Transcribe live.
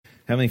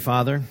Heavenly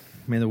Father,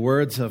 may the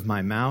words of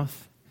my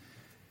mouth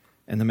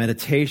and the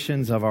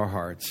meditations of our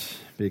hearts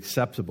be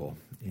acceptable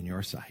in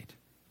your sight.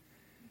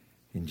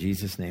 In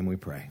Jesus' name we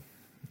pray.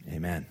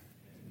 Amen.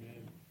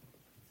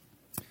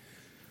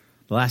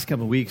 The last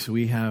couple of weeks,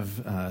 we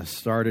have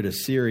started a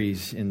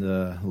series in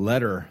the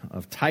letter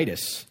of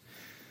Titus.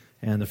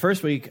 And the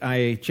first week,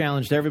 I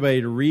challenged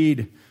everybody to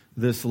read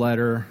this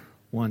letter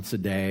once a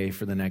day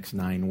for the next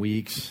 9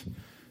 weeks.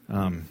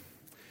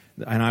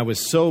 And I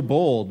was so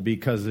bold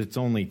because it's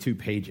only 2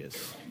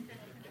 pages.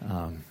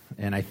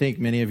 And I think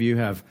many of you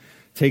have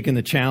taken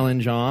the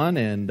challenge on,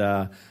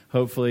 and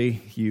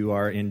hopefully you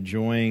are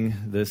enjoying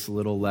this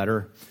little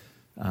letter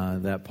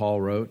that Paul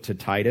wrote to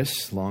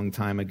Titus a long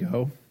time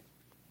ago.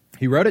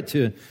 He wrote it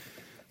to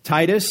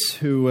Titus,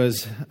 who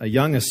was a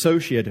young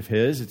associate of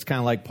his. It's kind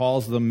of like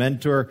Paul's the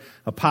mentor,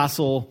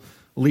 apostle,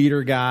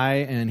 leader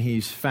guy, and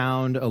he's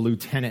found a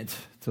lieutenant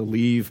to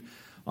leave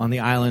on the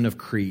island of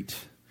Crete.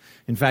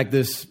 In fact,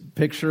 this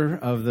picture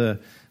of the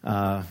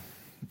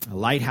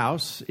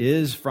lighthouse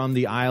is from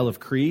the Isle of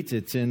Crete.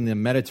 It's in the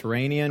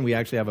Mediterranean. We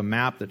actually have a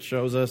map that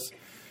shows us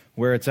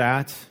where it's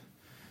at,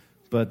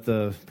 but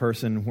the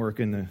person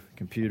working the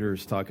computer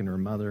is talking to her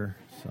mother,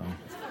 so...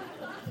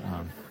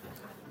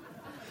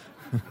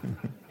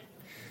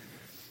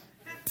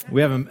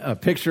 We have a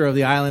picture of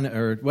the island,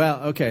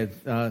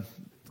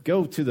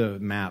 go to the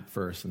map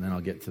first, and then I'll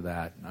get to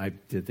that. I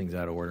did things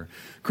out of order.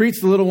 Crete's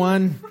the little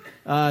one.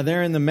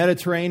 They're in the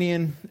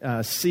Mediterranean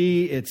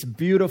Sea. It's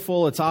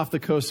beautiful. It's off the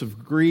coast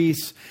of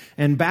Greece.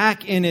 And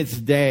back in its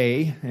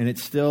day, and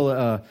it's still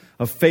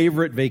a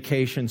favorite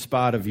vacation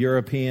spot of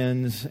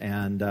Europeans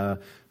and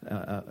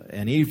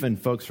even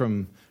folks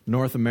from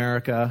North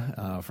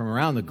America, from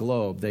around the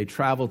globe, they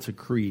travel to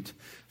Crete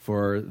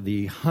for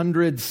the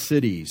 100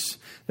 cities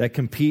that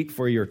compete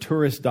for your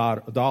tourist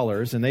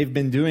dollars, and they've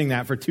been doing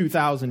that for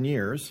 2,000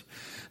 years.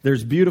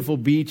 There's beautiful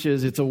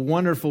beaches. It's a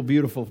wonderful,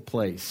 beautiful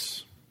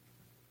place.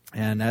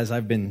 And as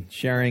I've been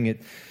sharing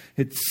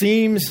it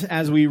seems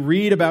as we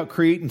read about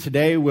Crete, and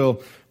today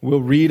we'll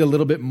read a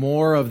little bit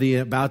more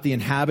about the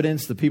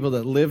inhabitants, the people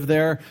that live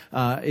there.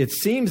 It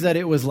seems that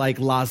it was like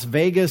Las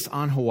Vegas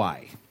on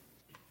Hawaii.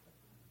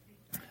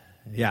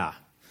 Yeah,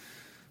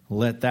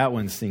 let that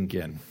one sink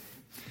in.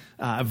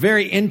 A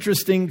very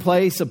interesting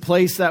place, a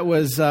place that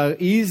was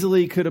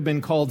easily could have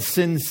been called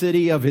Sin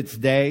City of its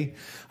day,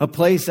 a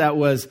place that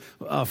was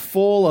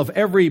full of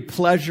every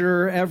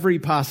pleasure, every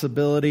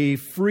possibility,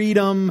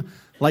 freedom,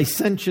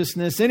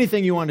 licentiousness,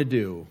 anything you want to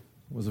do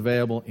was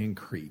available in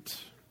Crete.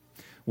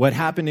 What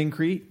happened in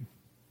Crete?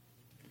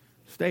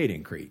 Stayed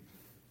in Crete.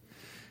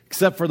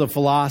 Except for the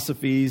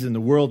philosophies and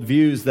the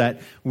worldviews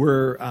that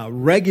were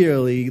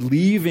regularly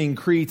leaving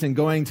Crete and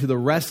going to the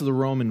rest of the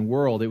Roman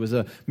world. It was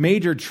a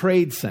major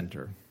trade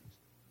center.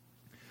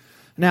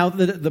 Now,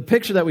 the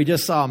picture that we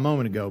just saw a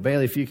moment ago,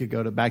 Bailey, if you could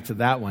go back to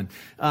that one.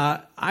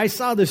 I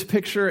saw this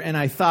picture and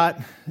I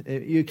thought,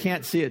 you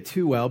can't see it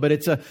too well, but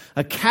it's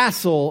a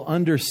castle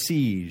under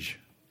siege.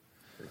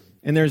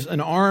 And there's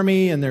an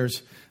army, and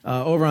there's,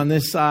 over on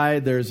this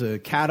side, there's a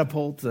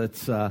catapult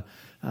that's...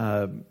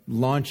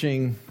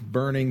 launching,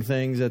 burning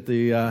things at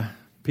the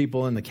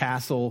people in the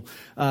castle.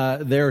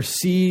 There are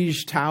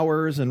siege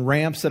towers and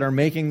ramps that are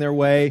making their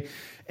way.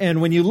 And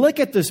when you look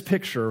at this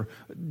picture,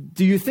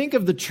 do you think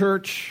of the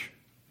church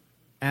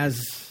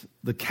as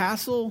the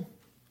castle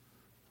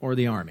or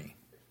the army?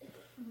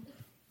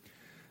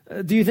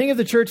 Do you think of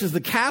the church as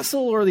the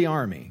castle or the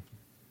army?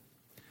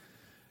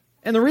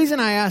 And the reason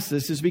I ask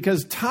this is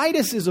because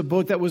Titus is a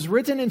book that was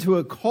written into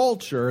a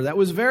culture that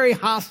was very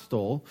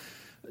hostile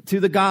to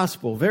the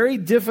gospel, very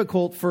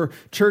difficult for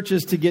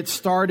churches to get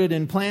started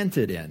and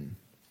planted in.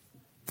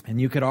 And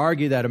you could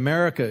argue that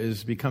America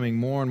is becoming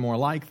more and more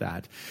like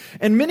that.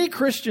 And many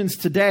Christians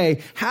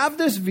today have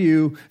this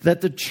view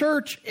that the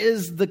church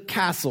is the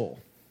castle.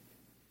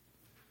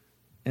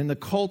 And the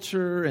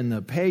culture and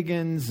the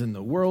pagans and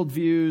the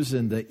worldviews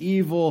and the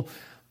evil,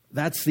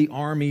 that's the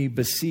army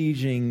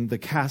besieging the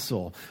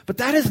castle. But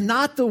that is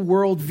not the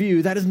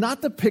worldview. That is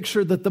not the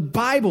picture that the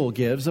Bible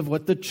gives of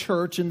what the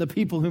church and the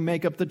people who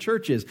make up the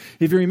church is.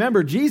 If you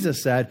remember,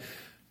 Jesus said,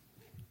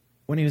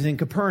 when he was in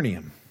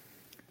Capernaum,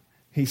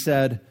 he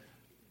said,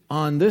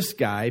 on this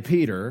guy,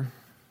 Peter,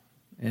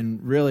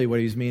 and really what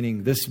he's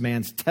meaning, this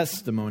man's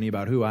testimony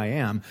about who I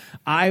am,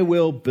 I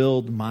will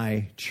build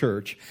my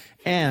church,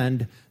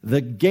 and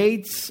the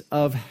gates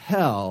of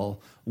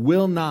hell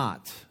will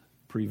not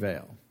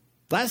prevail.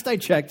 Last I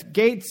checked,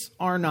 gates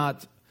are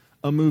not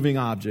a moving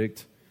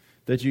object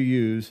that you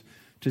use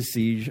to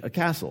siege a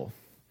castle.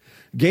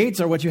 Gates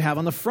are what you have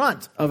on the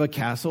front of a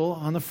castle,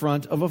 on the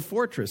front of a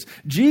fortress.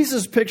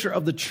 Jesus' picture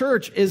of the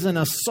church is an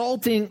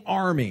assaulting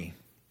army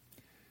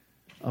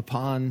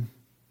upon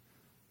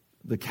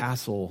the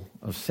castle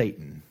of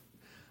Satan,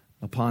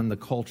 upon the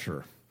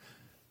culture,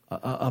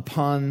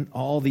 upon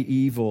all the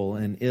evil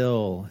and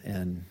ill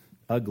and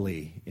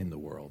ugly in the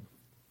world.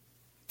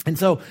 And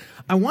so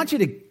I want you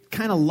to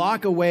kind of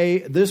lock away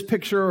this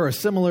picture or a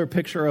similar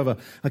picture of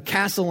a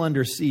castle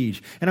under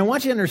siege. And I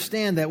want you to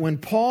understand that when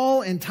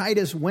Paul and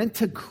Titus went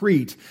to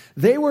Crete,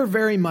 they were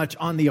very much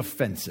on the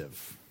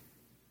offensive.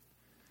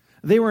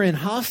 They were in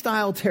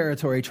hostile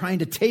territory trying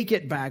to take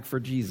it back for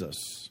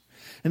Jesus.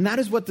 And that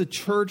is what the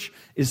church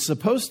is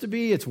supposed to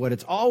be. It's what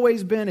it's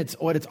always been. It's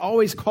what it's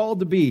always called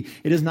to be.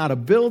 It is not a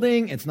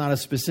building. It's not a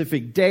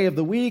specific day of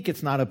the week.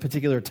 It's not a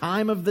particular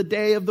time of the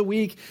day of the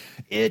week.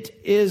 It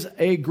is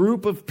a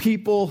group of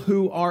people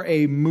who are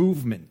a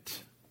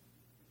movement.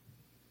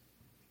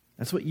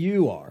 That's what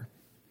you are,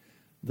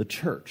 the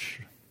church.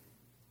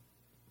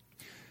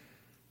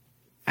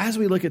 As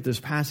we look at this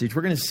passage,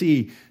 we're going to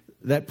see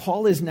that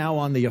Paul is now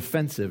on the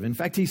offensive. In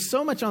fact, he's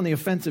so much on the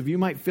offensive, you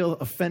might feel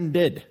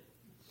offended.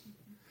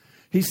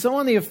 He's so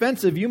on the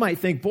offensive, you might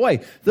think,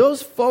 boy,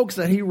 those folks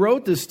that he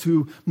wrote this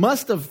to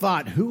must have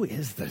thought, who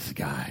is this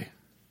guy?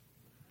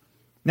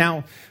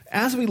 Now,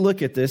 as we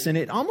look at this, and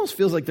it almost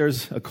feels like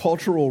there's a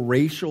cultural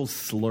racial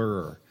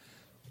slur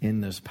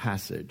in this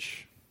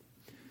passage.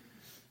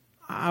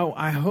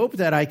 I hope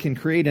that I can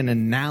create an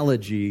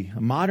analogy, a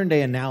modern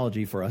day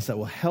analogy for us that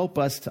will help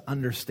us to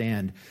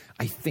understand,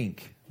 I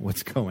think,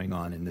 what's going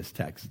on in this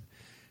text.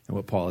 And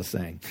what Paul is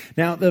saying.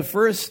 Now, the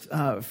first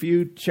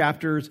few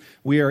chapters,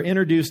 we are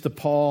introduced to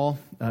Paul.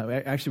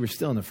 Actually, we're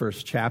still in the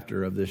first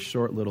chapter of this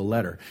short little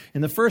letter.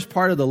 In the first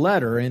part of the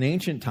letter, in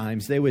ancient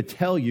times, they would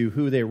tell you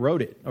who they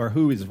wrote it or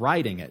who is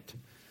writing it,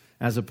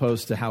 as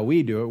opposed to how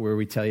we do it, where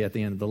we tell you at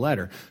the end of the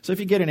letter. So if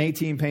you get an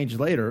 18-page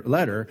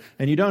letter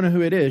and you don't know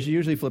who it is, you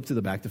usually flip to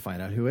the back to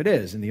find out who it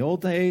is. In the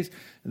old days,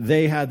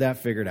 they had that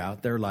figured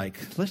out. They're like,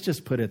 let's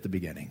just put it at the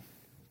beginning.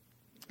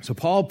 So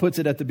Paul puts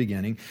it at the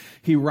beginning.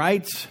 He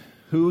writes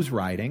who's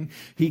writing.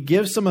 He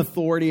gives some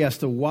authority as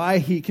to why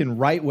he can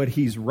write what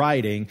he's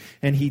writing,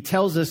 and he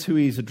tells us who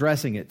he's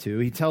addressing it to.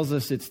 He tells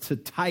us it's to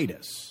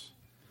Titus,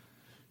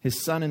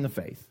 his son in the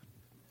faith.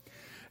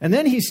 And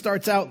then he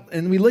starts out,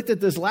 and we looked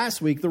at this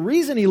last week, the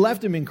reason he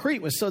left him in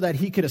Crete was so that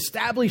he could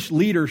establish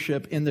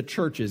leadership in the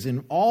churches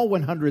in all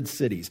 100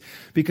 cities.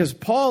 Because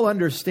Paul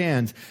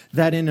understands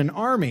that in an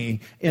army,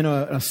 in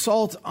an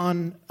assault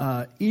on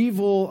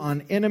evil,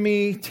 on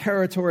enemy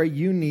territory,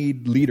 you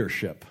need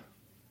leadership.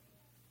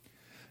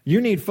 You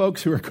need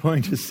folks who are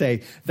going to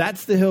say,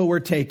 that's the hill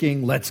we're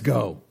taking, let's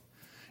go.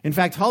 In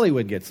fact,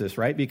 Hollywood gets this,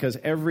 right? Because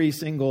every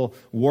single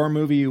war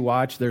movie you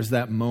watch, there's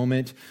that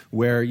moment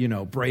where,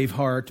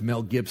 Braveheart,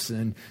 Mel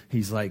Gibson,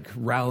 he's like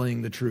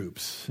rallying the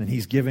troops and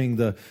he's giving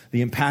the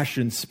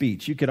impassioned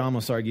speech. You could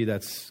almost argue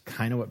that's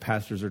kind of what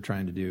pastors are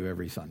trying to do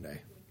every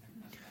Sunday.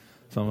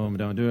 Some of them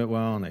don't do it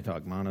well and they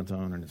talk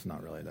monotone and it's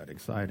not really that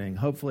exciting.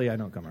 Hopefully I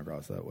don't come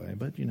across that way,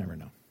 but you never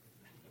know.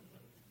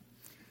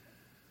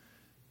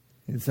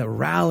 It's a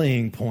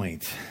rallying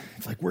point.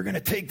 It's like, we're going to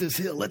take this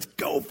hill. Let's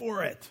go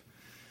for it.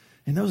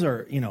 And those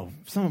are,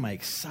 some of my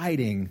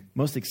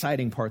most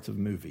exciting parts of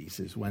movies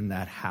is when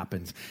that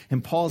happens.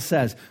 And Paul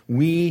says,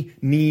 we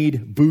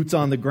need boots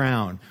on the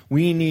ground.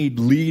 We need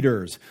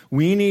leaders.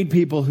 We need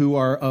people who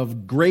are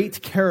of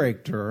great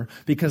character,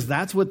 because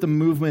that's what the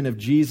movement of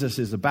Jesus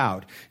is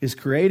about, is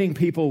creating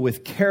people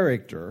with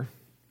character,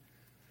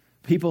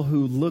 people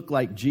who look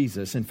like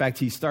Jesus. In fact,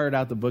 he started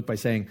out the book by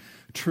saying,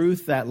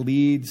 truth that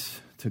leads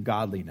to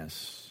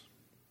godliness.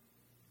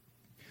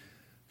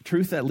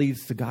 Truth that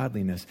leads to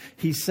godliness.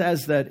 He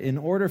says that in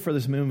order for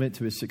this movement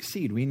to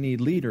succeed, we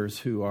need leaders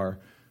who are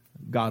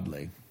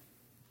godly.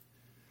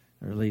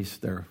 Or at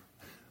least they're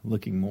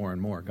looking more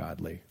and more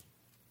godly.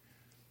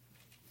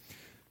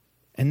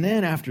 And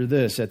then after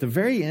this, at the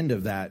very end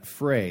of that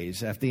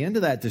phrase, at the end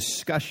of that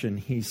discussion,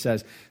 he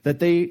says that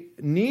they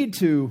need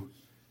to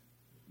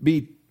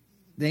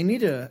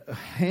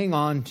hang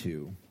on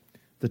to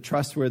the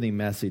trustworthy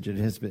message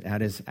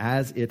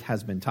as it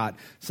has been taught,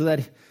 so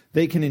that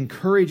they can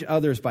encourage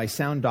others by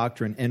sound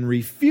doctrine and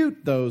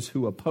refute those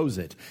who oppose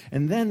it.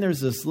 And then there's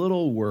this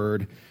little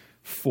word,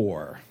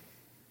 for,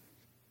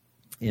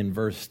 in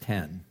verse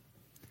 10.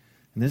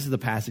 And this is the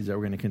passage that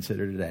we're going to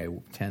consider today,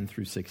 10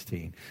 through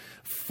 16.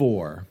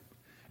 For.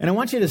 And I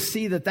want you to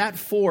see that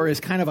for is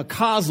kind of a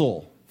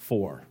causal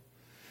for.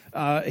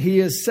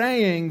 He is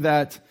saying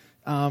that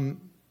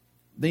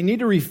they need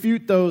to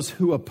refute those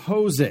who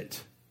oppose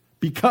it.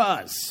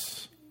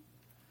 Because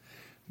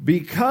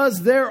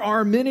there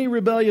are many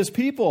rebellious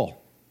people.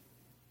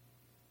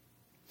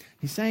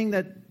 He's saying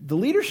that the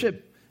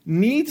leadership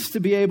needs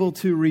to be able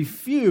to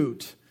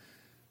refute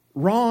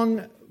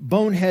wrong,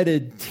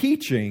 boneheaded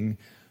teaching.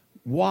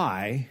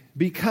 Why?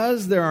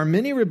 Because there are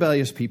many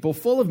rebellious people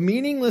full of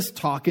meaningless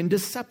talk and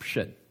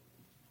deception.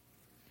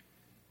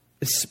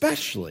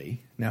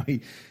 Especially, now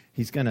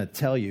he's going to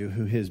tell you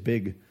who his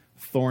big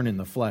thorn in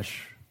the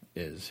flesh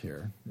is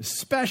here,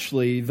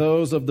 especially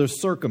those of the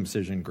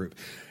circumcision group.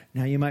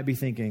 Now you might be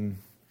thinking,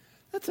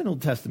 that's an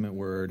Old Testament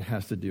word,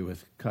 has to do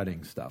with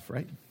cutting stuff,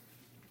 right?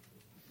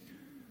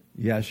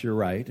 Yes, you're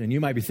right. And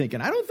you might be thinking,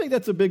 I don't think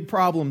that's a big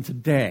problem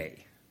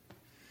today.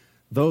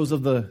 Those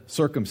of the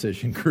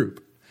circumcision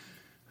group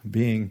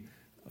being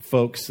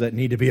folks that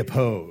need to be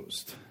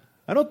opposed.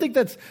 I don't think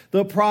that's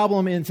the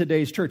problem in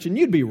today's church, and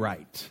you'd be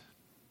right.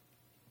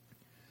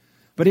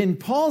 But in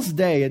Paul's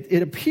day,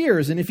 it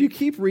appears, and if you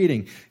keep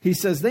reading, he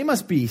says they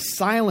must be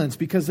silenced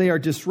because they are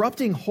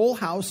disrupting whole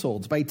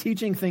households by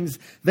teaching things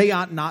they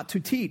ought not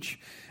to teach,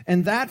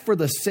 and that for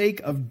the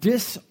sake of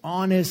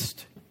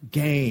dishonest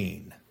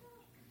gain.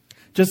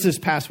 Just this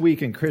past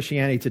week in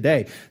Christianity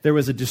Today, there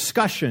was a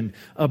discussion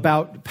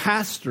about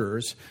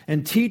pastors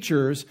and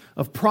teachers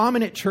of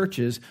prominent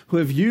churches who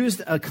have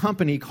used a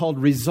company called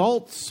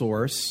Result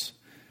Source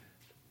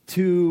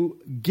to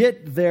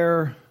get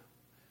their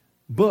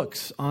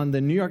books on the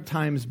New York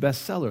Times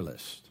bestseller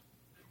list.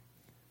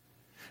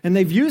 And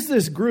they've used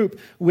this group,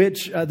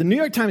 which the New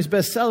York Times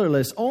bestseller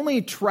list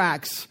only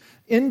tracks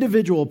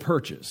individual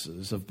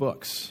purchases of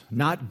books,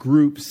 not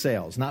group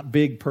sales, not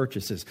big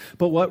purchases.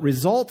 But what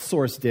Result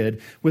Source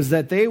did was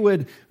that they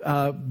would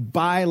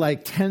buy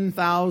like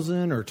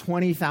 10,000 or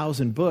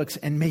 20,000 books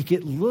and make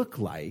it look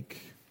like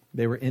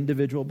they were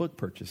individual book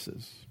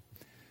purchases.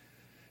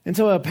 And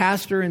so a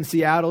pastor in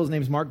Seattle, his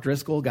name's Mark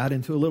Driscoll, got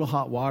into a little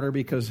hot water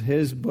because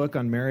his book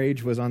on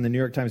marriage was on the New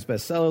York Times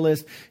bestseller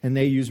list, and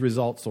they used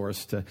Result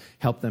Source to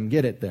help them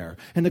get it there.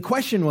 And the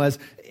question was,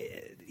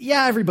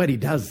 yeah, everybody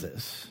does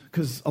this,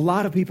 because a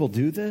lot of people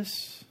do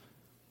this,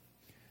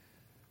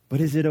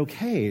 but is it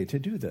okay to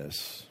do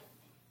this?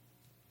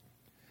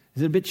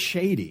 Is it a bit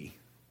shady?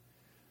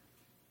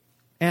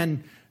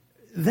 And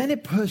then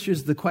it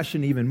pushes the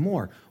question even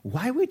more.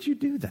 Why would you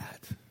do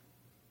that?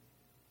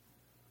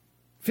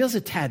 Feels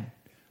a tad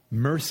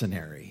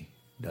mercenary,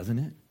 doesn't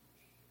it?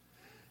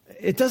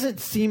 It doesn't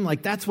seem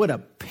like that's what a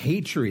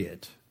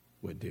patriot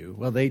would do.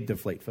 Well, they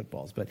deflate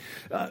footballs, but...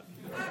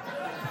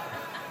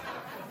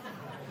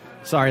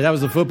 sorry, that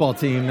was the football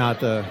team, not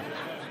the...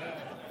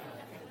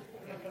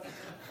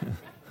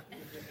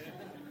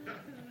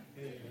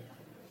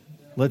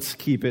 Let's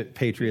keep it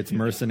Patriots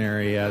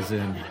mercenary as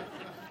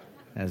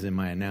in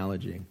my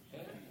analogy.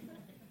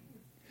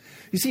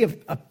 You see,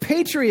 a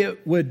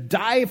patriot would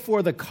die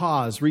for the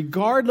cause,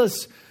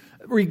 regardless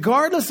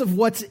of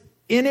what's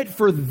in it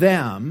for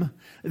them.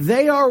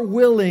 They are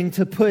willing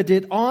to put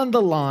it on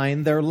the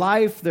line, their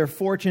life, their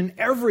fortune,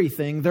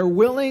 everything. They're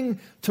willing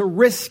to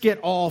risk it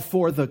all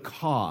for the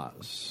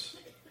cause.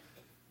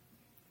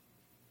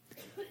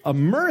 A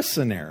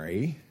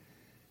mercenary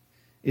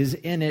is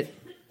in it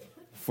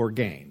for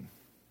gain.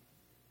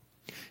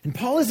 And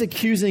Paul is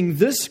accusing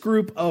this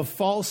group of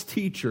false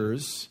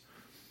teachers,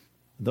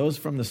 those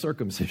from the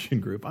circumcision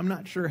group. I'm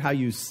not sure how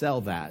you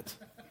sell that,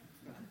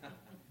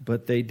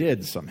 but they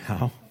did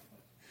somehow.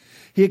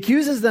 He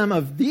accuses them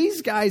of,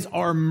 these guys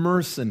are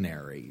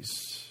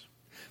mercenaries.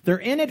 They're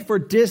in it for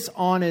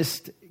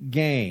dishonest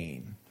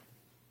gain.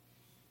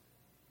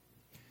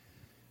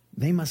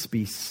 They must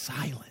be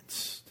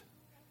silenced.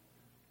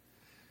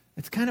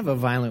 It's kind of a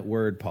violent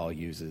word Paul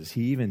uses.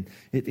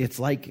 It's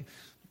like,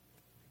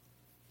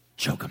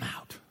 choke them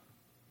out.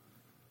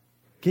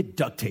 Get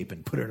duct tape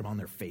and put it on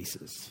their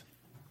faces.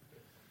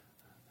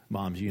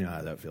 Moms, you know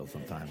how that feels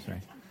sometimes,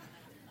 right?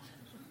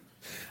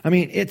 I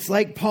mean, it's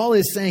like Paul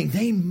is saying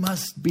they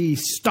must be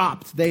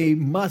stopped. They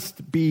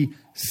must be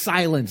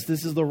silenced.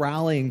 This is the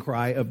rallying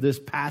cry of this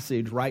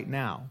passage right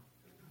now.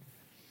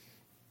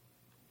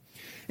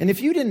 And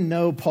if you didn't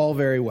know Paul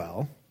very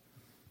well,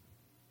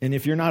 and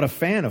if you're not a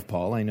fan of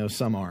Paul, I know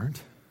some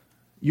aren't,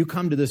 you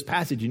come to this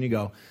passage and you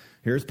go,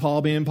 here's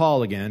Paul being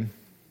Paul again.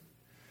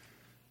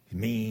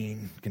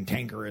 Mean,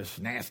 cantankerous,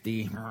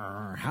 nasty.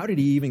 How did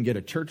he even get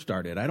a church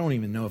started? I don't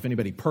even know if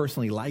anybody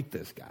personally liked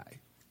this guy. I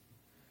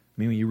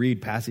mean, when you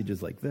read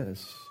passages like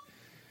this.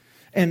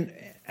 And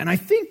I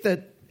think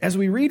that as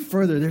we read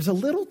further, there's a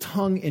little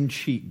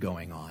tongue-in-cheek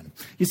going on.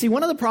 You see,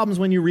 one of the problems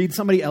when you read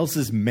somebody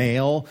else's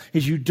mail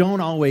is you don't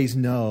always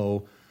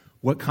know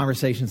what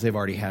conversations they've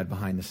already had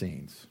behind the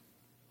scenes.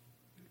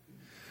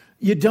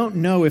 You don't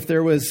know if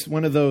there was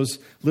one of those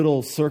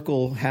little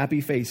circle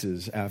happy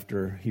faces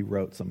after he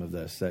wrote some of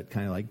this, that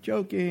kind of like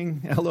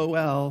joking,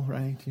 LOL,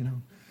 right? You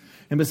know.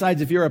 And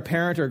besides, if you're a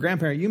parent or a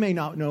grandparent, you may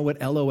not know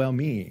what LOL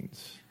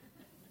means.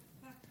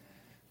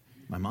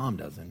 My mom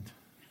doesn't.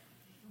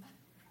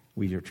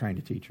 We are trying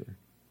to teach her.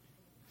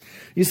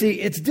 You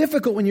see, it's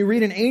difficult when you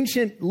read an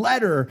ancient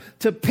letter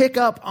to pick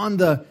up on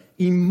the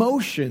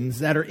emotions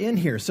that are in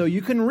here. So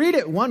you can read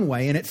it one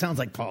way and it sounds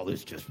like Paul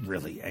is just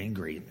really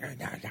angry.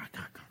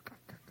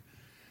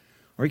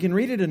 Or you can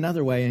read it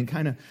another way and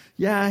kind of,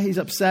 yeah, he's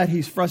upset,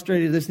 he's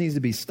frustrated, this needs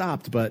to be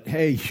stopped, but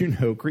hey, you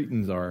know,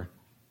 Cretans are.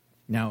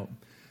 Now,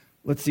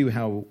 let's see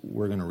how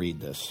we're going to read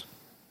this.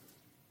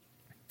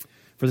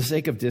 For the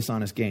sake of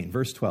dishonest gain,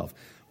 verse 12.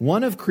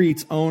 One of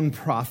Crete's own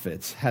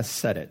prophets has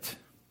said it.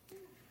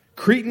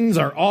 Cretans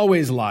are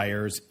always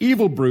liars,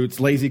 evil brutes,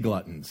 lazy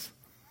gluttons.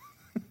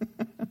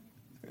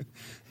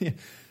 Yeah.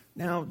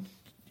 Now,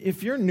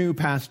 if your new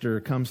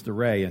pastor comes to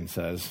Ray and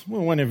says,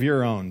 well, one of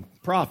your own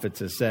prophets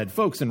has said,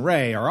 folks in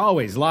Ray are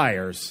always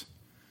liars,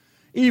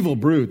 evil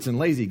brutes, and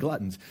lazy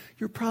gluttons,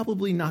 you're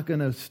probably not going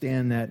to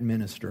stand that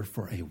minister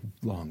for a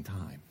long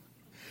time.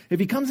 If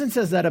he comes and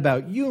says that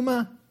about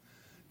Yuma,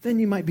 then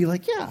you might be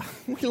like, yeah,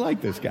 we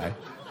like this guy.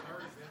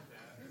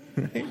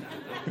 Right?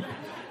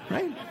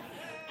 Right?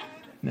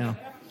 Now,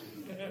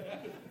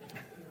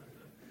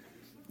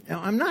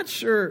 I'm not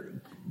sure.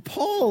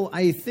 Paul,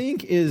 I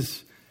think,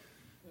 is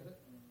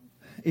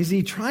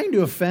he trying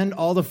to offend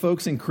all the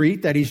folks in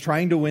Crete that he's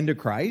trying to win to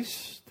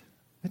Christ?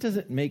 That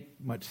doesn't make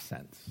much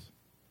sense.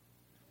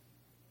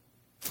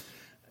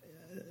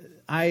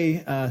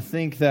 I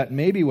think that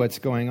maybe what's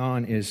going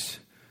on is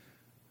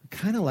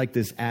kind of like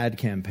this ad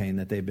campaign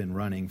that they've been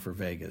running for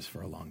Vegas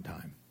for a long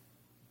time.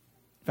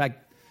 In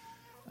fact,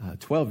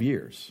 12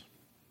 years.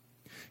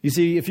 You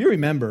see, if you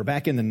remember,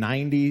 back in the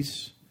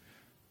 90s,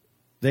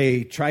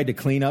 they tried to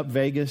clean up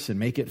Vegas and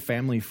make it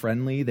family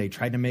friendly. They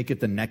tried to make it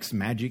the next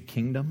Magic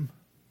Kingdom.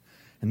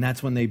 And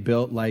that's when they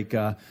built like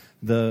the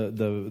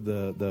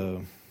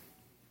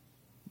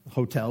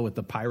hotel with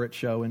the pirate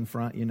show in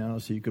front,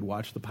 so you could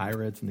watch the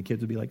pirates and the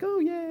kids would be like, oh,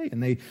 yay.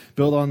 And they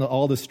built on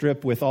all the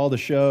strip with all the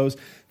shows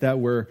that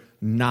were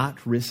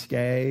not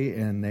risque.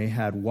 And they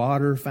had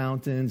water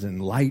fountains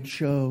and light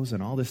shows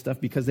and all this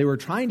stuff because they were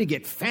trying to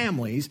get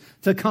families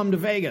to come to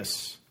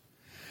Vegas.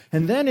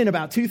 And then in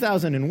about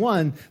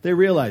 2001, they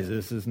realized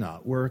this is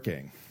not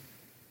working.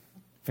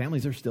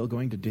 Families are still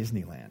going to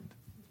Disneyland.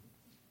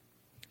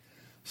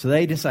 So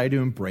they decided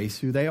to embrace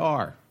who they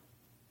are.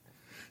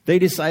 They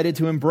decided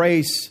to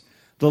embrace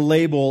the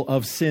label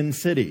of Sin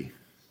City.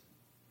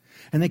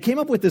 And they came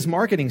up with this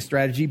marketing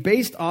strategy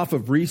based off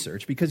of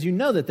research because you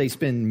know that they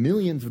spend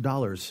millions of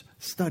dollars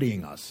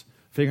studying us,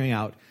 figuring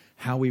out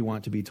how we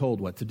want to be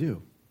told what to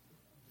do.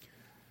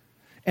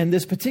 And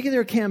this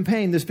particular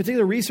campaign, this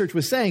particular research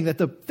was saying that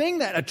the thing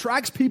that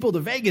attracts people to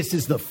Vegas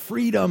is the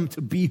freedom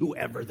to be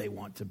whoever they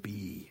want to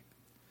be,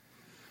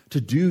 to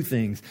do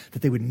things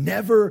that they would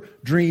never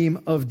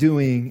dream of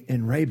doing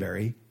in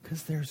Rayberry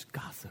because there's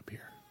gossip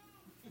here.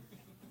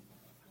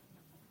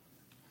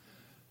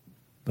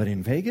 But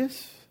in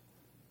Vegas,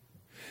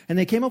 and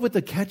they came up with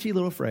the catchy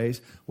little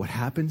phrase, what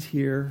happens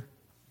here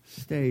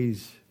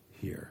stays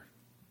here.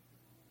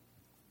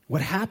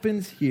 What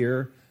happens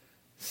here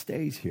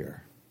stays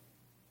here.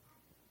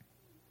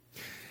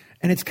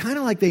 And it's kind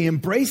of like they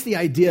embrace the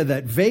idea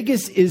that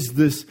Vegas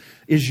is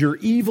your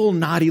evil,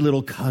 naughty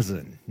little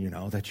cousin,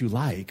 that you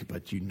like,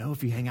 but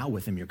if you hang out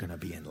with him, you're going to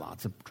be in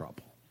lots of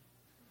trouble.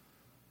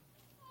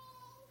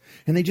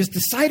 And they just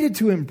decided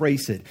to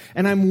embrace it.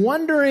 And I'm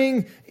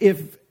wondering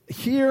if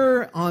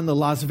here on the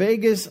Las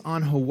Vegas,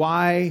 on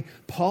Hawaii,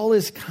 Paul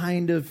is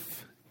kind of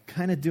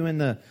doing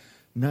the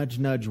nudge,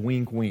 nudge,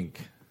 wink,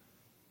 wink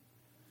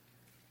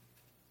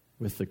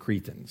with the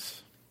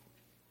Cretans.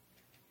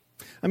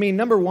 I mean,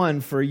 number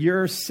one, for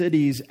your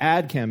city's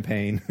ad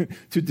campaign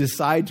to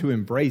decide to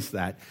embrace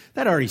that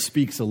already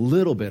speaks a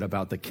little bit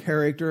about the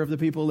character of the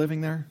people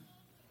living there.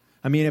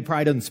 I mean, it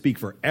probably doesn't speak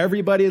for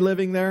everybody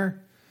living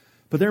there,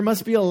 but there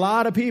must be a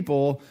lot of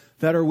people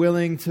that are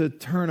willing to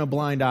turn a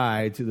blind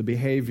eye to the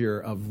behavior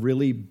of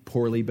really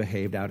poorly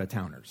behaved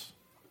out-of-towners.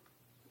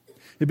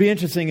 It'd be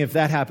interesting if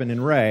that happened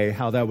in Ray,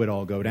 how that would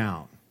all go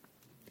down.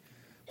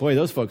 Boy,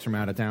 those folks from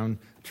out of town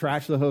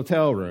trashed the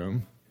hotel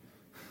room,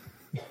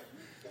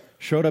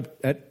 showed up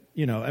at,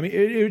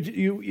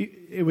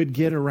 it would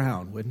get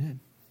around, wouldn't it?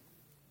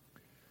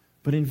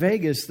 But in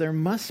Vegas, there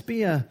must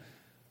be a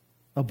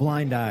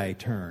blind eye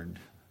turned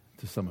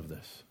to some of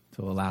this,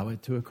 to allow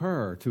it to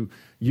occur, to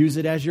use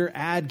it as your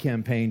ad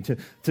campaign,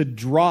 to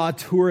draw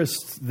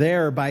tourists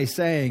there by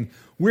saying,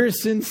 we're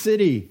Sin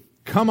City,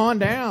 come on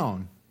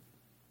down.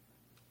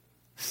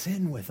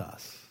 Sin with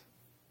us.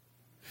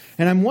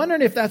 And I'm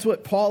wondering if that's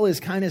what Paul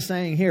is kind of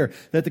saying here,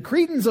 that the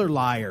Cretans are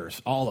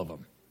liars, all of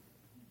them.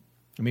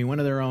 I mean, one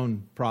of their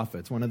own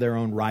prophets, one of their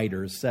own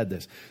writers said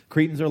this.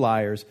 Cretans are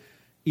liars,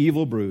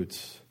 evil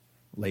brutes,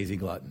 lazy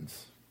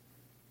gluttons.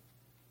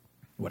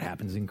 What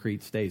happens in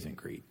Crete stays in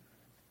Crete.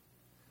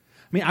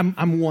 I mean,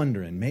 I'm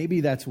wondering,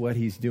 maybe that's what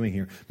he's doing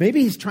here.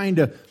 Maybe he's trying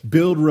to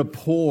build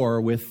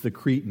rapport with the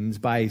Cretans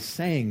by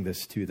saying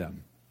this to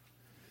them.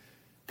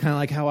 Kind of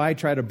like how I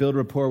try to build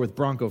rapport with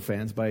Bronco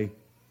fans by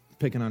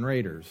picking on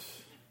Raiders.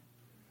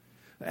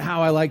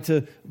 How I like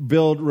to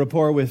build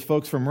rapport with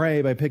folks from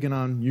Ray by picking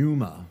on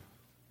Yuma.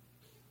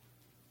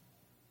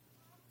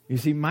 You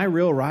see, my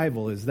real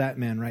rival is that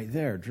man right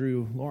there,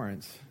 Drew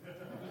Lawrence.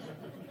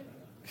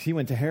 He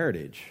went to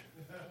Heritage.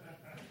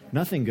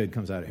 Nothing good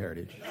comes out of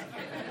Heritage.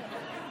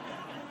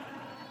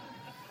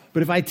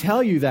 But if I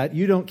tell you that,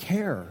 you don't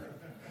care.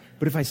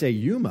 But if I say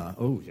Yuma,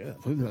 oh, yeah,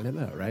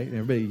 right? And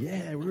everybody,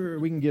 yeah,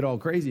 we can get all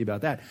crazy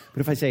about that.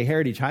 But if I say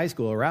Heritage High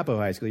School or Arapahoe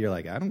High School, you're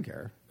like, I don't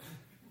care.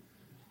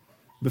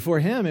 Before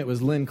him, it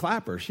was Lynn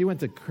Clapper. She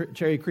went to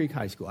Cherry Creek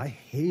High School. I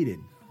hated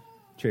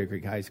Cherry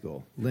Creek High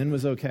School. Lynn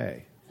was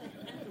okay.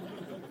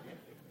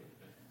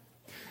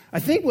 I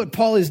think what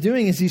Paul is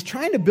doing is he's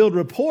trying to build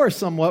rapport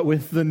somewhat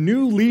with the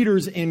new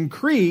leaders in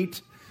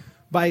Crete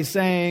by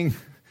saying,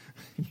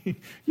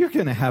 you're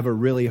going to have a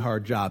really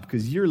hard job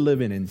because you're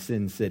living in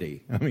Sin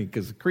City. I mean,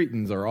 because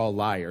Cretans are all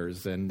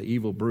liars and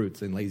evil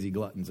brutes and lazy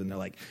gluttons. And they're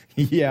like,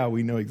 yeah,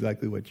 we know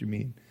exactly what you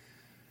mean.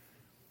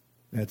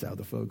 That's how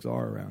the folks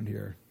are around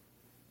here.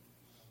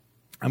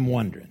 I'm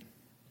wondering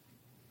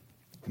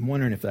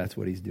if that's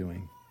what he's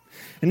doing.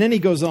 And then he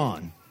goes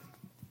on.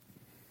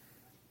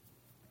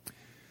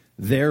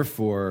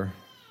 Therefore,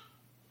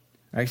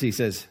 actually he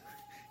says,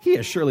 he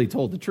has surely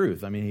told the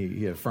truth. I mean,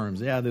 he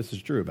affirms, yeah, this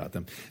is true about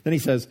them. Then he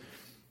says,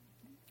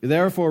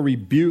 therefore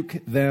rebuke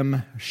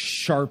them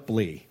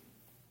sharply.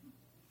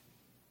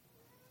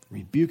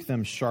 Rebuke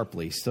them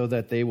sharply so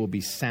that they will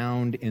be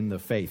sound in the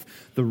faith.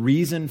 The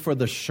reason for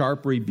the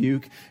sharp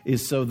rebuke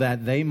is so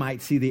that they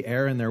might see the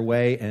error in their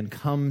way and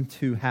come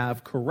to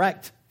have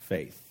correct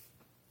faith.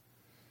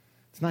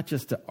 It's not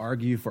just to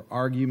argue for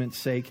argument's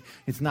sake.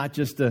 It's not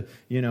just to,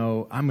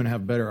 I'm going to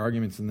have better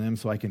arguments than them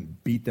so I can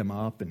beat them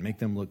up and make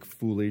them look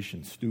foolish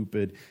and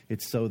stupid.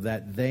 It's so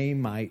that they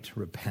might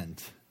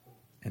repent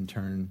and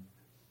turn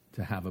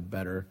to have a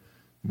better,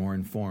 more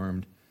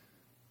informed,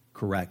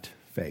 correct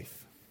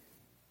faith.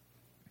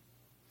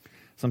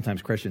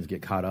 Sometimes Christians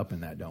get caught up in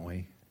that, don't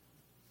we?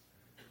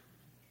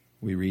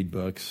 We read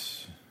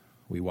books,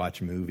 we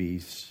watch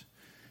movies,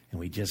 and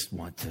we just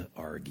want to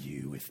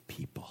argue with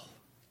people.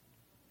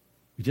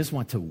 We just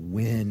want to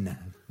win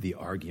the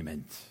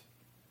argument.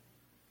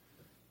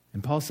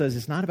 And Paul says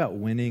it's not about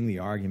winning the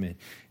argument.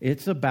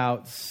 It's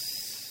about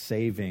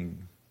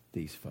saving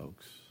these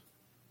folks.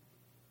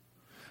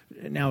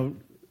 Now,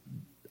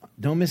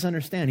 don't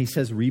misunderstand. He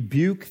says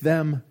rebuke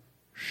them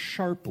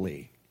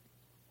sharply.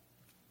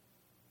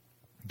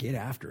 Get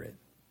after it.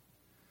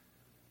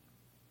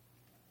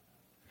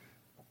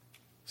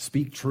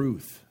 Speak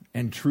truth.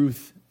 And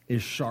truth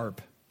is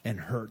sharp and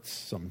hurts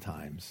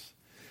sometimes.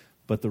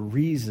 But the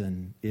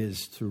reason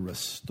is to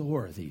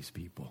restore these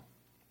people.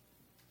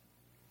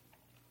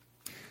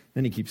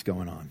 Then he keeps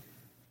going on.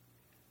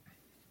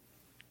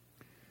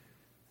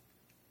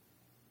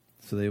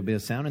 So they will be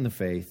sound in the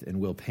faith and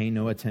will pay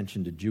no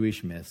attention to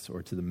Jewish myths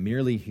or to the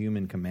merely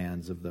human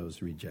commands of those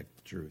who reject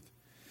the truth.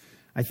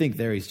 I think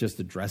there he's just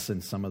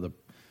addressing some of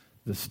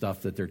the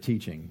stuff that they're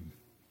teaching.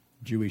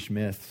 Jewish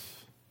myths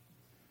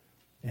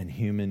and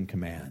human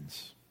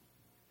commands.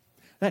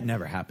 That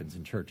never happens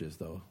in churches,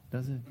 though,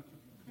 does it?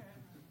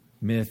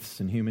 Myths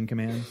and human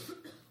commands.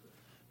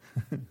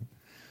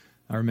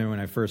 I remember when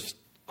I first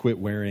quit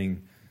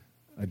wearing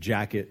a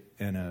jacket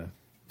and a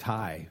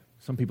tie,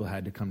 some people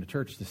had to come to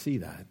church to see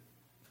that.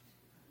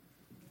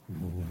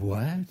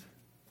 What?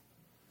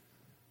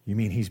 You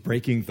mean he's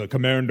breaking the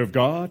command of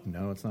God?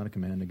 No, it's not a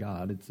command of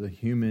God. It's a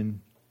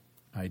human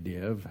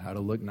idea of how to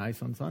look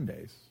nice on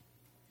Sundays.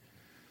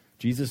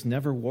 Jesus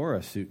never wore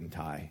a suit and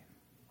tie.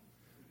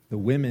 The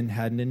women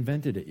hadn't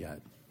invented it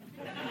yet.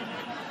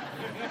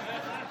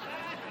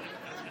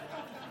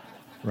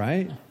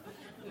 Right?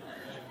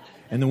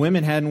 And the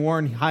women hadn't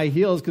worn high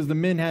heels because the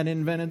men hadn't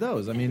invented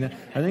those. I mean,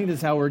 I think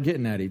that's how we're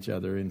getting at each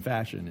other in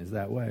fashion, is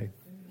that way.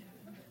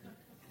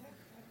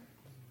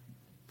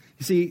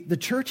 You see, the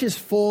church is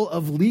full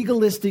of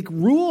legalistic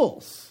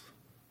rules.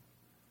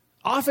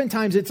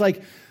 Oftentimes it's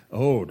like,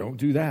 oh, don't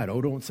do that.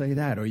 Oh, don't say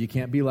that. Or you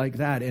can't be like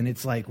that. And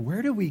it's like,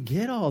 where do we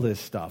get all this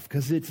stuff?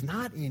 Because it's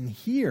not in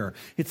here.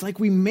 It's like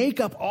we make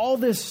up all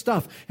this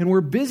stuff and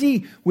we're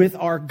busy with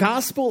our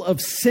gospel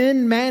of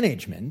sin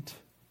management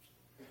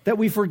that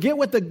we forget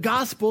what the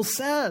gospel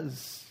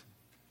says.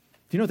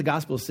 Do you know what the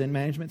gospel of sin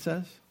management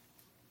says?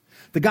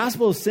 The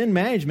gospel of sin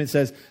management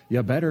says,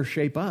 you better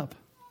shape up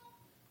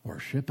or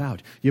ship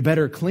out. You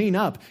better clean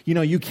up.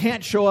 You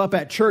can't show up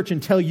at church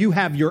until you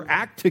have your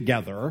act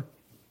together.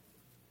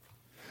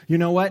 You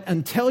know what?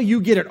 Until you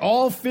get it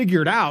all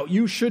figured out,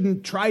 you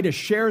shouldn't try to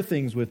share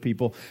things with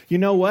people. You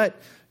know what?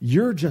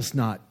 You're just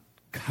not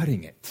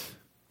cutting it.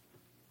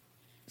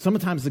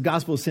 Sometimes the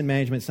gospel of sin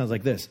management sounds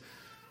like this.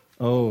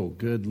 Oh,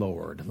 good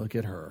Lord, look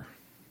at her.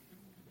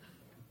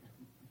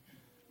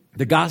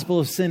 The gospel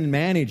of sin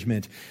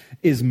management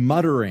is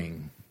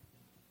muttering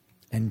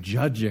and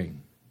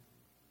judging.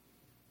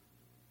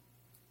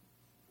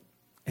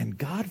 And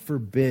God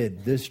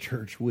forbid this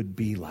church would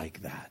be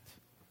like that.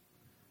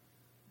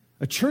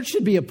 A church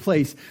should be a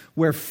place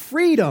where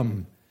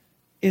freedom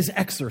is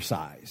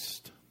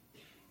exercised.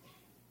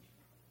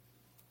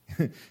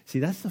 See,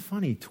 that's the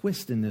funny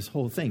twist in this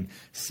whole thing.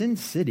 Sin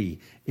City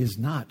is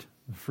not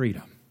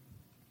freedom.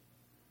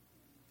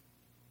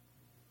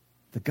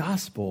 The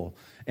gospel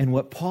and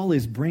what Paul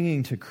is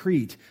bringing to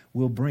Crete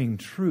will bring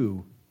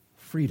true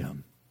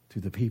freedom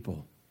to the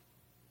people.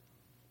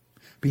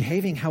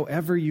 Behaving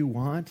however you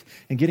want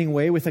and getting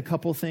away with a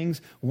couple things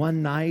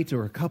one night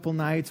or a couple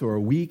nights or a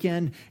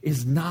weekend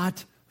is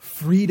not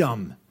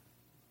freedom.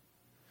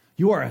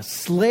 You are a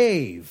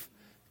slave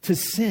to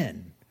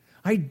sin.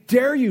 I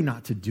dare you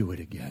not to do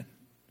it again.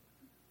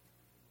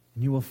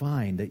 And you will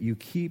find that you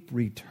keep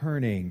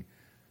returning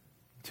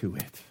to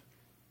it.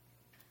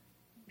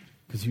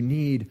 Because you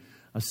need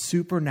a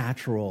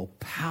supernatural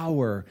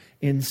power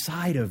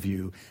inside of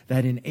you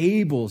that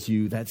enables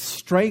you, that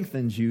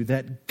strengthens you,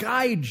 that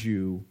guides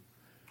you,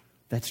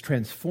 that's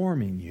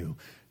transforming you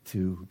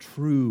to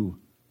true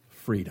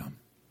freedom.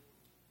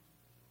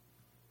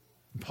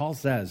 And Paul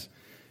says,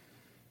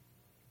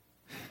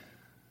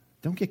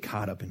 don't get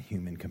caught up in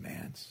human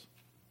commands.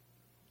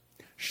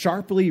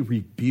 Sharply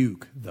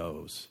rebuke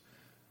those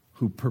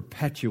who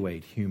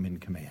perpetuate human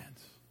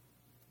commands.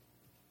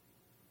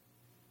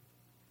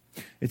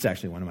 It's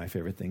actually one of my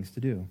favorite things to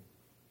do.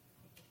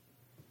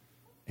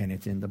 And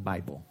it's in the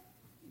Bible.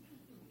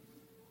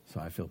 So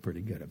I feel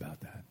pretty good about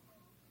that.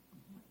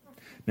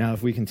 Now,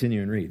 if we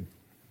continue and read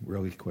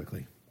really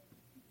quickly.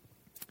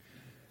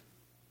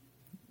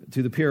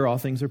 To the pure, all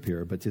things are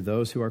pure, but to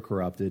those who are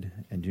corrupted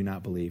and do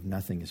not believe,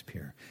 nothing is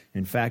pure.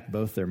 In fact,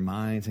 both their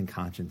minds and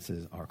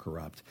consciences are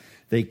corrupt.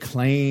 They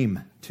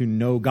claim to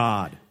know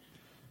God,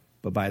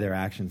 but by their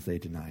actions they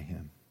deny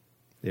him.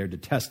 They are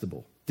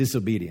detestable,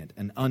 disobedient,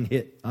 and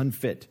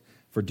unfit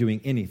for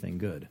doing anything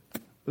good.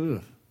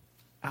 Ugh.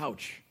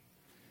 Ouch.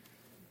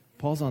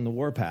 Paul's on the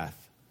warpath.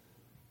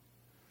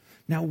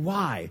 Now,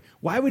 why?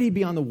 Why would he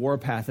be on the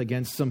warpath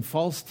against some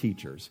false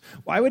teachers?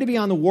 Why would he be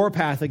on the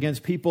warpath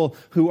against people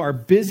who are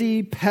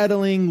busy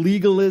peddling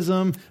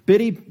legalism,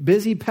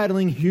 busy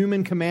peddling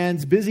human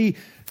commands, busy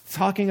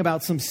talking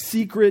about some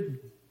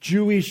secret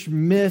Jewish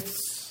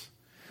myths?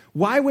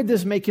 Why would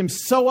this make him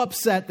so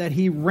upset that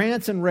he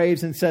rants and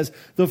raves and says,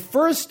 the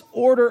first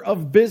order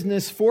of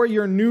business for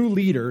your new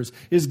leaders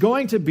is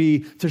going to be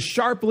to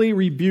sharply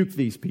rebuke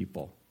these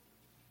people?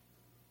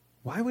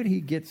 Why would he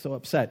get so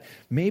upset?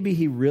 Maybe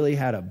he really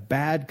had a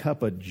bad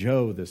cup of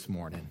joe this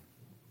morning.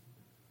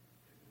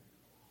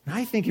 And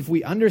I think if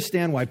we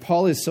understand why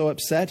Paul is so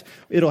upset,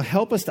 it'll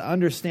help us to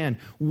understand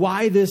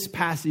why this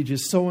passage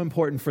is so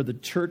important for the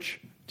church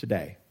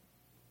today.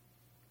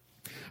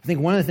 I think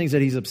one of the things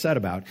that he's upset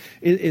about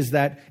is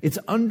that it's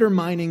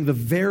undermining the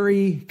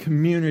very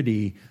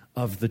community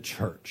of the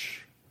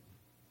church.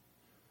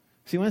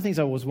 See, one of the things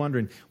I was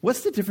wondering,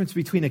 what's the difference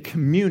between a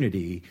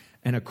community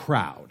and a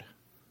crowd?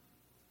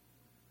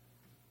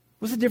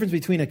 What's the difference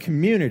between a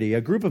community,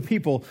 a group of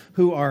people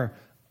who are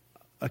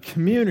a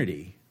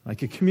community,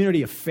 like a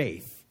community of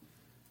faith,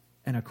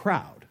 and a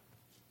crowd?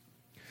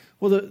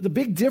 Well, the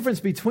big difference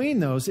between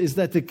those is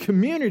that the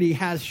community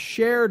has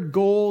shared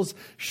goals,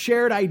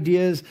 shared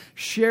ideas,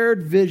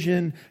 shared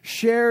vision,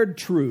 shared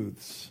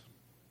truths.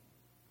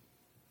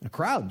 A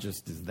crowd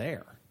just is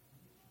there.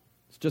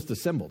 It's just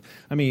assembled.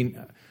 I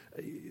mean,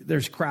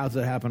 there's crowds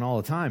that happen all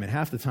the time, and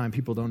half the time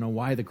people don't know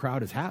why the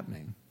crowd is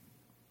happening.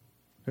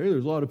 Hey,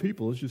 there's a lot of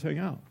people. Let's just hang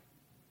out.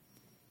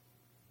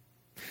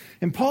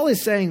 And Paul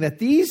is saying that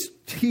these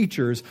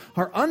teachers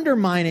are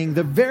undermining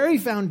the very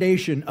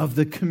foundation of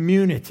the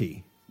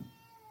community.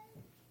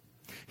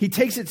 He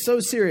takes it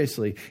so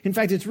seriously. In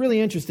fact, it's really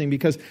interesting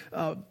because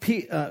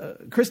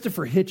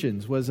Christopher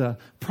Hitchens was a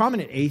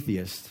prominent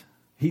atheist.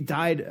 He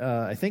died,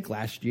 I think,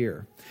 last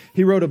year.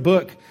 He wrote a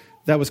book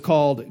that was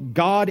called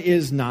God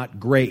is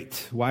Not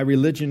Great: Why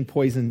Religion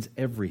Poisons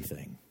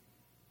Everything.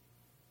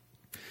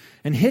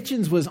 And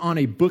Hitchens was on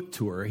a book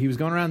tour. He was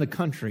going around the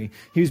country.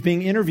 He was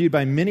being interviewed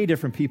by many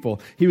different people.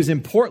 He was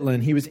in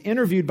Portland. He was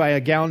interviewed by a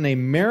gal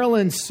named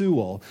Marilyn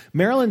Sewell.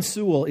 Marilyn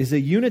Sewell is a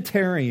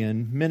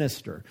Unitarian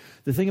minister.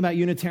 The thing about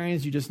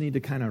Unitarians you just need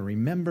to kind of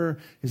remember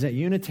is that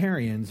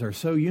Unitarians are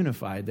so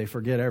unified they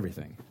forget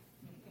everything.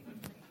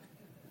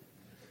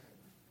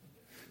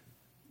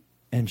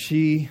 And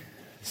she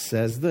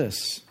says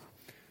this: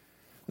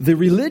 the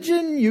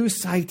religion you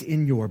cite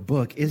in your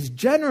book is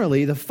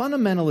generally the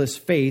fundamentalist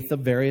faith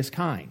of various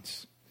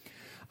kinds.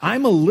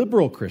 I'm a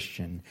liberal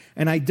Christian,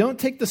 and I don't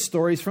take the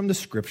stories from the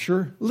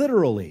Scripture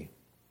literally.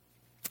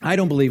 I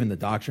don't believe in the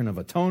doctrine of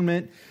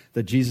atonement,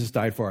 that Jesus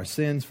died for our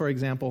sins, for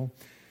example.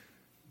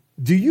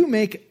 Do you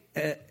make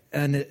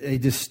a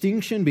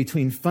distinction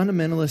between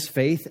fundamentalist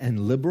faith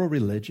and liberal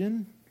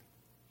religion?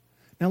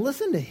 Now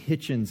listen to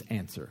Hitchens'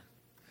 answer.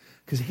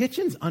 Because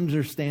Hitchens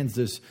understands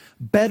this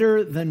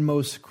better than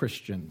most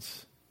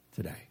Christians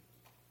today.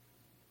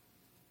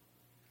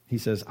 He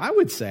says, I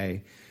would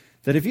say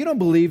that if you don't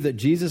believe that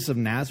Jesus of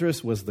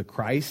Nazareth was the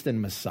Christ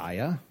and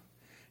Messiah,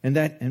 and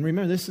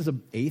remember, this is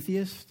an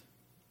atheist,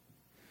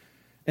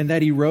 and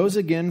that he rose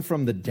again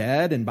from the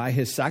dead, and by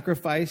his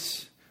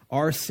sacrifice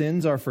our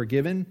sins are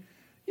forgiven,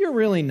 you're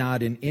really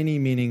not in any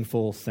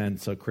meaningful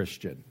sense a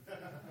Christian.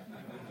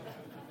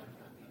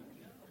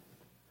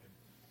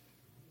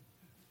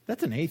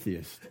 That's an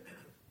atheist,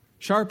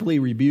 sharply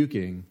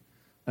rebuking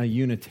a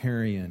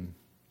Unitarian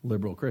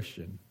liberal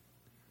Christian.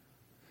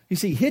 You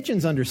see,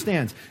 Hitchens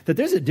understands that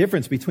there's a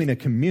difference between a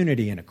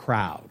community and a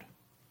crowd.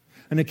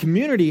 And a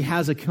community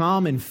has a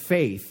common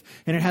faith,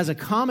 and it has a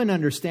common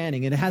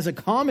understanding, and it has a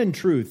common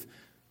truth.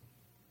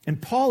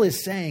 And Paul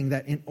is saying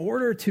that in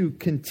order to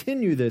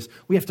continue this,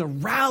 we have to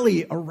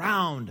rally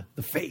around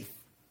the faith,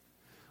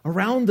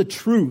 around the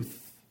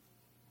truth,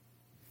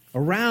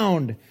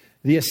 around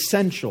the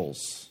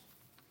essentials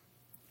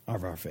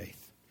of our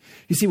faith.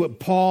 You see, what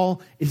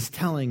Paul is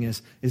telling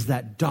us is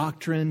that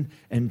doctrine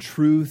and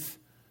truth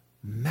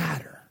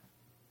matter.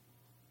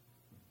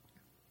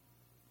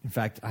 In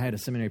fact, I had a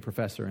seminary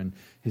professor, and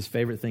his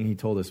favorite thing he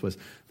told us was,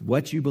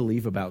 what you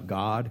believe about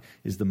God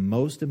is the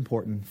most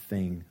important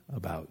thing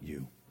about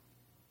you.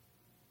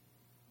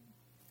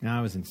 Now,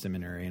 I was in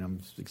seminary, and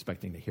I'm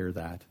expecting to hear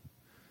that.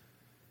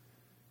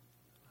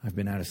 I've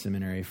been out of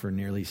seminary for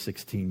nearly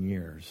 16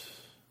 years.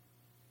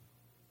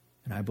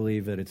 And I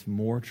believe that it's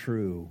more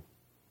true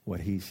what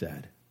he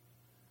said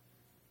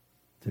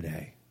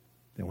today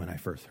than when I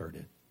first heard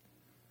it.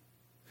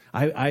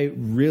 I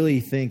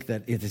really think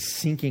that it is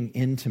sinking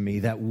into me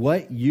that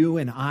what you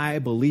and I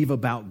believe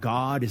about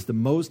God is the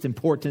most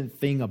important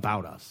thing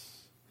about us.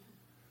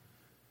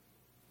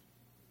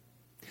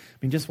 I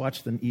mean, just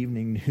watch the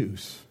evening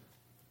news.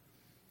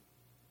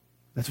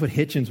 That's what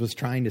Hitchens was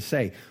trying to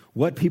say.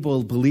 What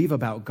people believe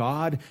about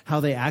God,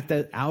 how they act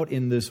out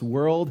in this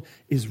world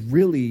is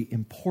really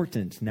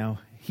important. Now,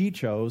 he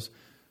chose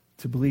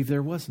to believe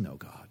there was no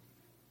God.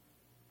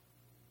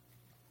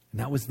 And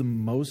that was the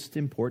most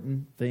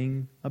important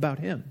thing about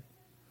him.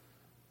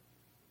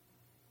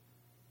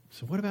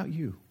 So what about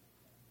you?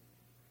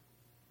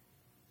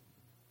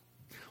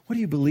 What do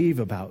you believe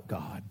about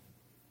God?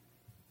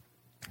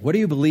 What do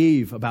you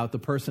believe about the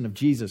person of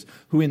Jesus,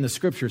 who in the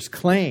Scriptures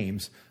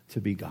claims to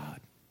be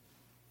God?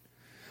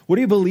 What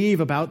do you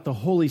believe about the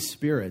Holy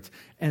Spirit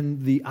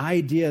and the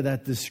idea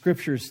that the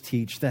Scriptures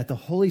teach that the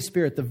Holy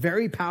Spirit, the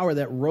very power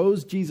that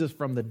rose Jesus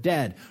from the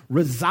dead,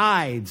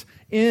 resides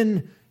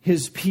in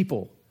his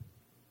people?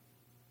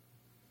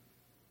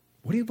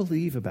 What do you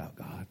believe about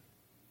God?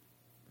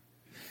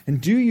 And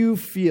do you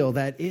feel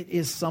that it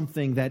is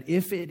something that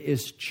if it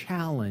is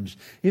challenged,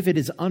 if it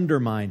is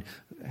undermined,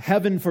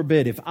 heaven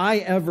forbid, if I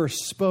ever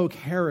spoke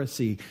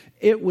heresy,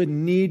 it would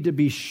need to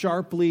be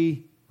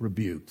sharply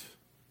rebuked?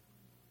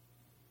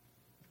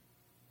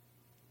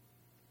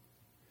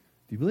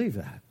 Do you believe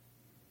that?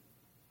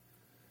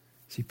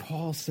 See,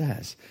 Paul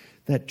says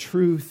that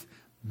truth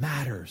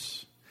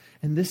matters.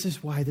 And this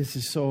is why this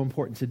is so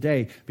important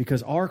today,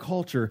 because our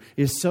culture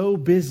is so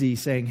busy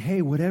saying,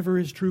 hey, whatever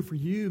is true for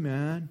you,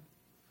 man.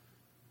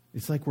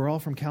 It's like we're all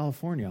from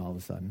California all of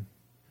a sudden.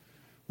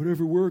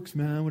 Whatever works,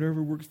 man,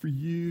 whatever works for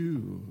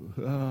you.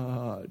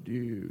 Ah,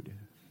 dude.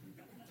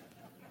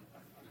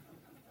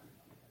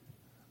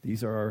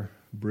 These are our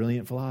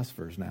brilliant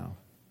philosophers now.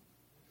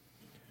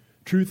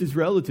 Truth is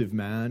relative,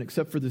 man,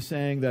 except for the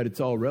saying that it's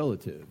all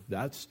relative.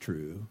 That's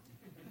true.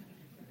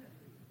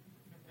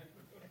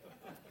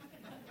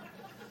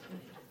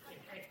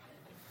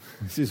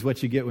 This is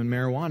what you get when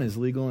marijuana is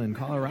legal in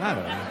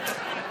Colorado.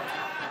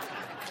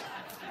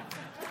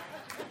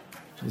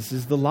 This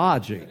is the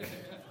logic.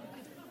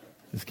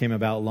 This came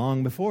about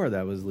long before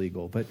that was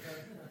legal. But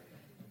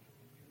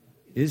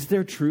is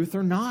there truth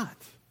or not?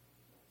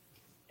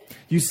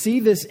 You see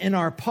this in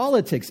our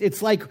politics.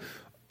 It's like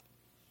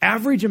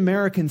average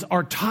Americans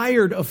are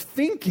tired of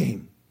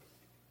thinking.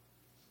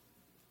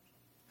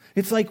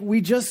 It's like we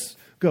just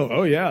go,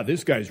 oh yeah,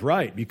 this guy's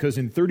right, because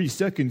in 30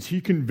 seconds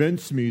he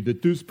convinced me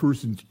that this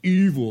person's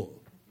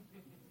evil.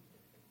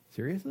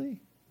 Seriously?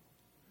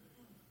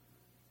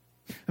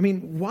 I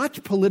mean,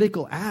 watch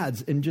political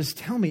ads and just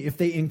tell me if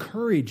they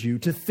encourage you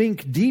to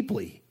think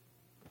deeply.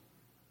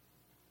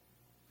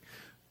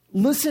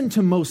 Listen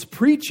to most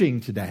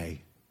preaching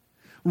today.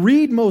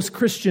 Read most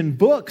Christian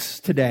books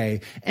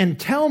today and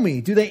tell me,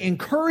 do they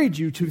encourage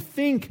you to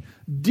think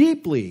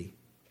deeply?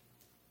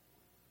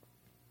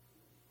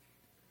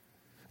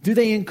 Do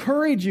they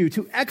encourage you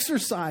to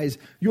exercise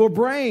your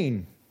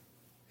brain?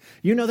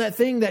 You know that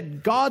thing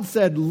that God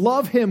said,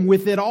 love him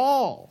with it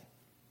all.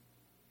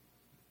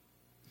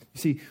 You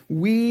see,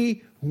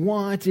 we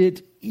want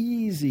it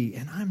easy,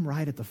 and I'm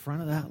right at the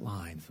front of that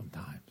line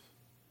sometimes.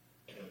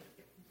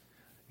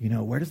 You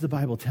know, where does the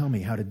Bible tell me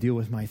how to deal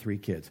with my 3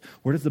 kids?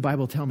 Where does the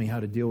Bible tell me how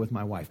to deal with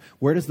my wife?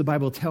 Where does the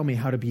Bible tell me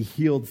how to be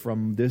healed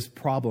from this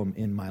problem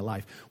in my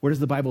life? Where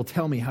does the Bible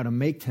tell me how to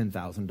make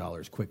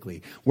 $10,000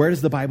 quickly? Where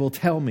does the Bible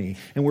tell me?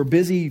 And we're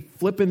busy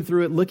flipping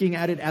through it, looking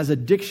at it as a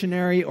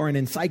dictionary or an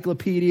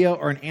encyclopedia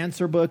or an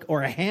answer book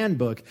or a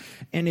handbook.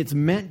 And it's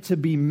meant to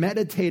be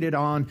meditated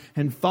on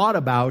and thought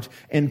about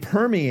and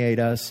permeate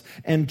us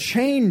and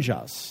change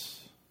us.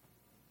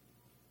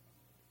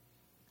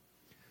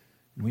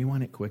 We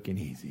want it quick and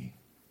easy.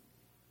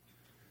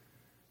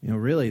 You know,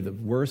 really, the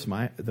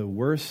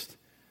worst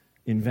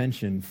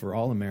invention for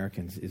all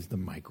Americans is the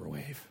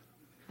microwave.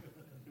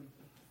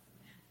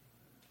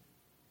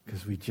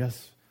 Because we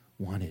just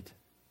want it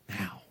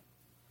now.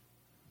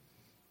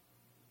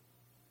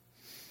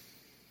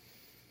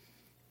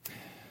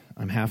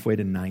 I'm halfway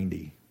to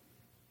 90.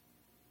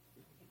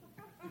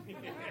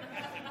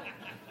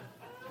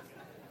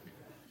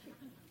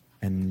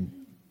 And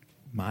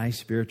my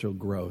spiritual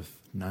growth,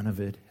 none of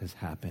it has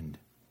happened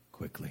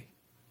quickly.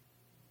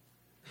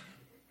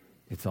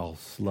 It's all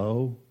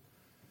slow.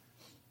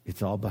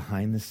 It's all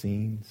behind the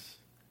scenes.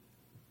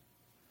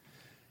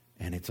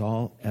 And it's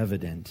all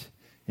evident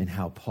in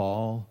how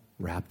Paul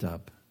wrapped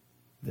up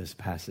this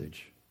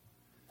passage.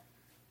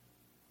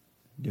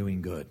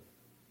 Doing good.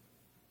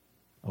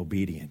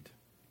 Obedient.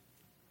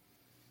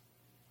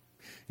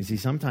 You see,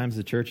 sometimes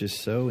the church is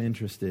so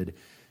interested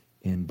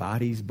in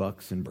bodies,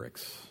 bucks, and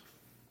bricks.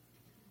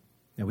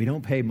 Now, we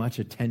don't pay much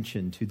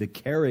attention to the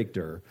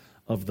character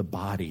of the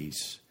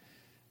bodies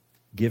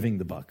giving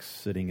the bucks,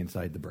 sitting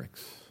inside the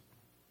bricks.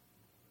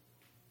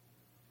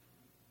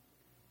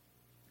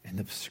 And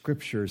the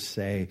scriptures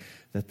say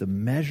that the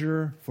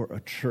measure for a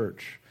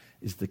church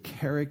is the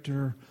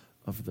character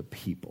of the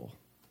people.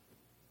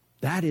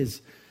 That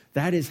is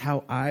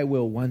how I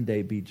will one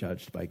day be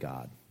judged by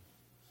God.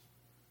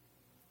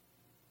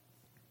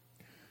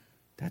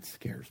 That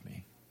scares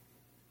me.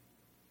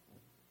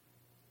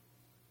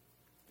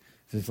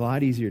 It's a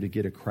lot easier to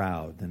get a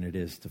crowd than it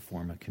is to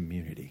form a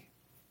community.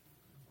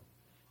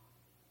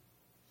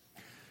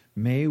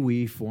 May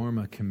we form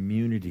a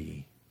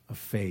community of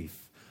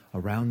faith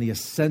around the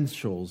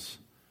essentials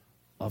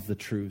of the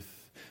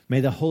truth.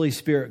 May the Holy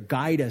Spirit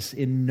guide us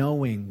in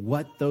knowing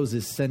what those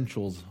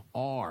essentials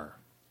are.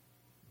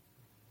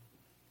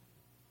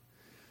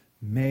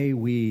 May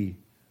we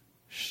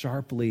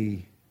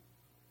sharply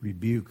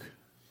rebuke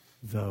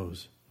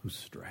those who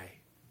stray.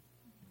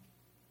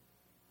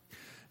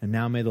 And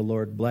now may the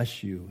Lord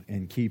bless you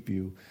and keep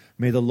you.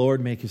 May the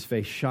Lord make his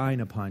face shine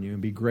upon you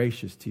and be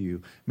gracious to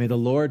you. May the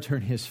Lord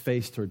turn his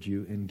face towards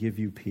you and give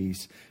you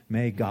peace.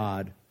 May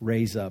God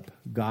raise up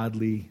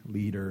godly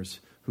leaders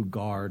who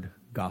guard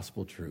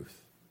gospel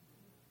truth.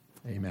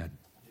 Amen.